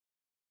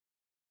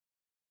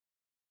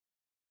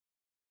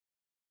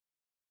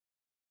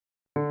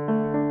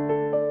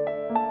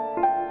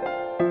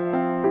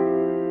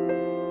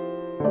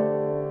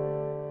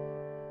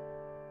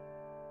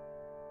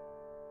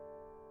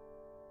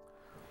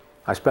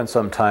I spent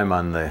some time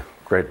on the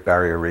Great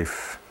Barrier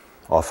Reef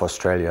off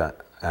Australia,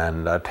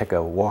 and I'd take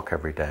a walk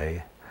every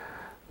day.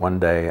 One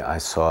day I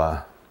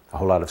saw a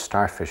whole lot of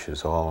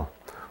starfishes all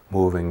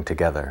moving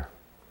together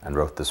and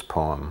wrote this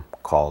poem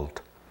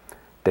called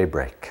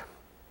Daybreak.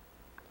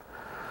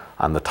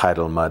 On the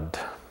tidal mud,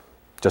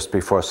 just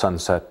before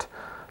sunset,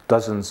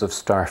 dozens of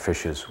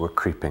starfishes were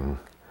creeping.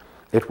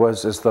 It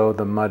was as though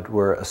the mud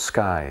were a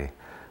sky,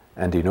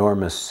 and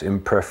enormous,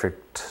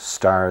 imperfect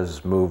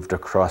stars moved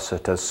across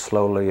it as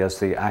slowly as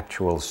the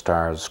actual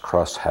stars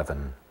cross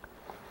heaven.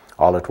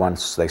 All at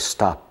once they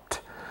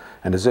stopped,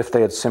 and as if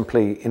they had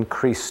simply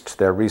increased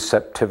their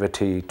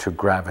receptivity to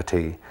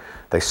gravity,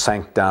 they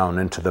sank down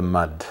into the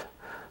mud,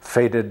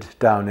 faded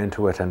down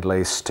into it and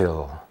lay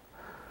still.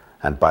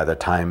 And by the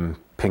time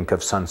pink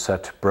of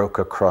sunset broke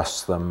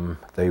across them,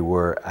 they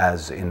were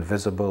as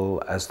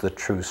invisible as the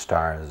true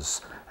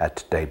stars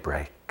at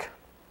daybreak.